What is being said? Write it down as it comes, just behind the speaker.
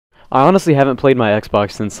I honestly haven't played my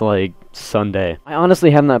Xbox since, like, Sunday. I honestly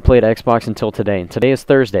have not played Xbox until today. Today is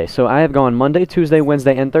Thursday, so I have gone Monday, Tuesday,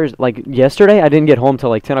 Wednesday, and Thursday. Like, yesterday, I didn't get home till,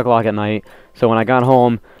 like, 10 o'clock at night, so when I got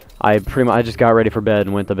home, I just got ready for bed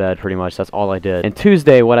and went to bed, pretty much. That's all I did. And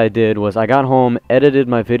Tuesday, what I did was I got home, edited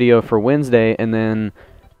my video for Wednesday, and then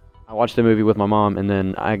I watched the movie with my mom, and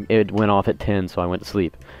then it went off at 10, so I went to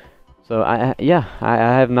sleep. So, I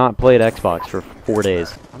have not played Xbox for 4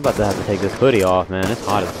 days. I'm about to have to take this hoodie off, man. It's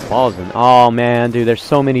hot as balls. Oh, man, dude, there's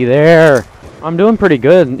so many there. I'm doing pretty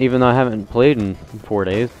good, even though I haven't played in 4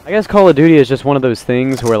 days. I guess Call of Duty is just one of those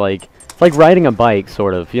things where, like, it's like riding a bike,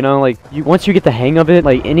 sort of. You know, like, once you get the hang of it,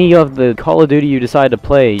 like, any of the Call of Duty you decide to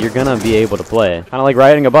play, you're gonna be able to play. Kind of like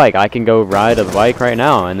riding a bike. I can go ride a bike right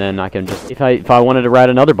now, and then I can just, if I wanted to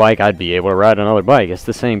ride another bike, I'd be able to ride another bike. It's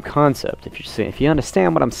the same concept, if you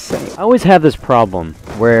understand what I'm saying. I always have this problem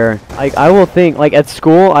where, like, I will think, like, at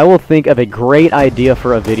school, I will think of a great idea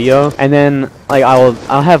for a video, and then, like,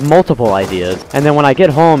 I'll have multiple ideas, and then when I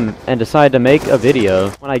get home and decide to make a video,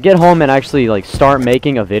 when I get home and actually, like, start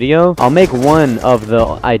making a video, I'll make one of the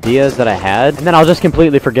ideas that I had, and then I'll just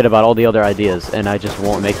completely forget about all the other ideas, and I just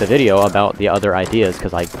won't make the video about the other ideas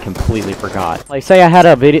because I completely forgot. Like, say I had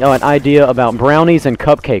an idea about brownies and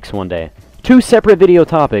cupcakes one day. 2 separate video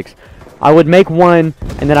topics. I would make one,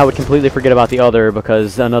 and then I would completely forget about the other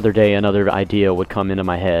because another day another idea would come into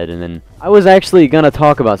my head, and then I was actually gonna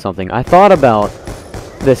talk about something. I thought about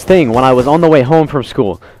this thing when I was on the way home from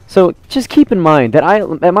school. So just keep in mind that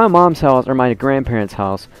at my mom's house or my grandparents'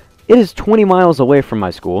 house, it is 20 miles away from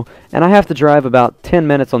my school, and I have to drive about 10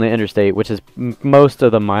 minutes on the interstate, which is most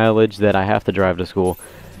of the mileage that I have to drive to school.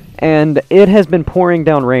 And it has been pouring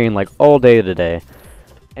down rain like all day today.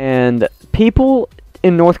 And people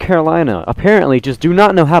in North Carolina apparently just do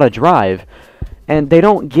not know how to drive, and they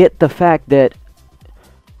don't get the fact that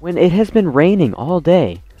when it has been raining all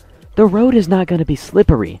day, the road is not going to be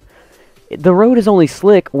slippery. The road is only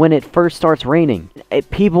slick when it first starts raining.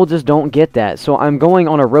 People just don't get that. So I'm going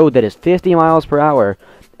on a road that is 50 miles per hour,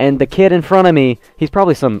 and the kid in front of me, he's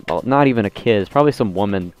probably not even a kid, it's probably some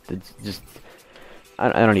woman that's just,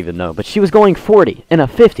 I don't even know, but she was going 40 in a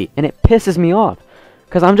 50, and it pisses me off.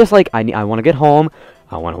 Because I'm just like, I want to get home,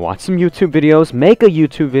 I want to watch some YouTube videos, make a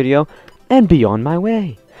YouTube video, and be on my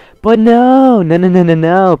way. But no,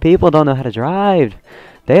 people don't know how to drive.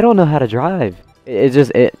 They don't know how to drive.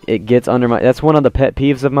 It gets under my, that's one of the pet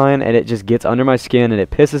peeves of mine, and it just gets under my skin, and it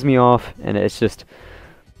pisses me off, and it's just,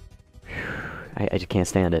 I just can't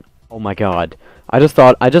stand it. Oh my god. I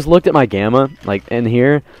just looked at my gamma, like, in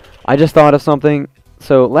here, I just thought of something.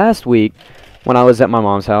 So, last week, when I was at my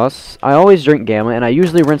mom's house, I always drink gamma, and I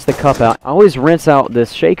usually rinse the cup out. I always rinse out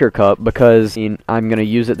this shaker cup, because I'm gonna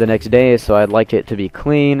use it the next day, so I'd like it to be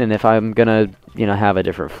clean, and if I'm gonna, you know, have a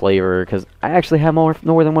different flavor, because I actually have more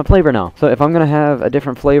than one flavor now. So if I'm gonna have a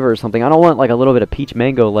different flavor or something, I don't want like a little bit of peach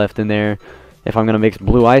mango left in there if I'm gonna mix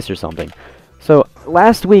blue ice or something. So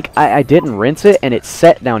last week I didn't rinse it, and it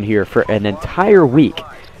sat down here for an entire week.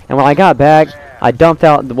 And when I got back, I dumped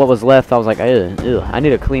out what was left. I was like, ew, I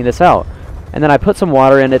need to clean this out. And then I put some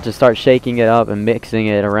water in it to start shaking it up and mixing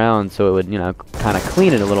it around so it would, you know, kind of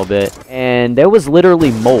clean it a little bit. And there was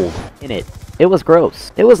literally mold in it. It was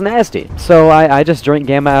gross. It was nasty. So I just drank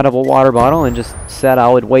gamma out of a water bottle and just said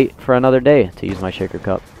I would wait for another day to use my shaker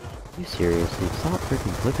cup. Are you serious, dude? Stop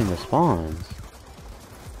freaking clicking the spawns.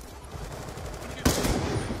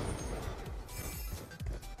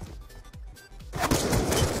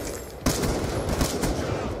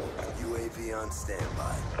 UAV on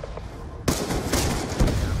standby.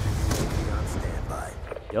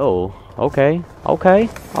 Yo, okay. I'll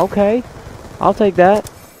take that.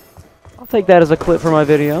 I'll take that as a clip for my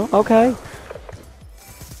video. Okay.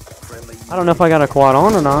 I don't know if I got a quad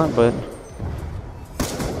on or not, but...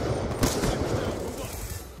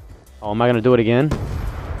 Oh, am I gonna do it again?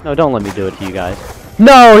 No, don't let me do it to you guys.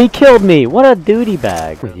 No, he killed me! What a duty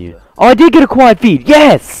bag with you. Oh, I did get a quad feed!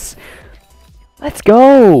 Yes! Let's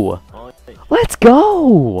go! Let's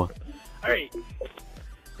go! Alright.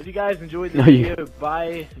 If you guys enjoyed the video,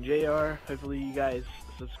 bye, JR. Hopefully you guys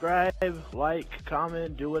subscribe, like,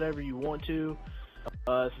 comment, do whatever you want to.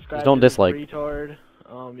 Subscribe. Just don't dislike. Retard.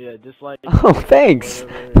 Yeah, dislike. Oh, thanks.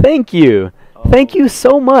 Thank you. Thank you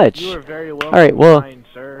so much. You are very welcome. Alright, well, kind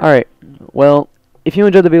sir. Alright, well, if you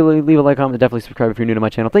enjoyed the video, leave a like, comment, definitely subscribe if you're new to my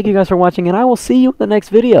channel. Thank you guys for watching, and I will see you in the next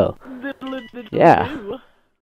video. Yeah.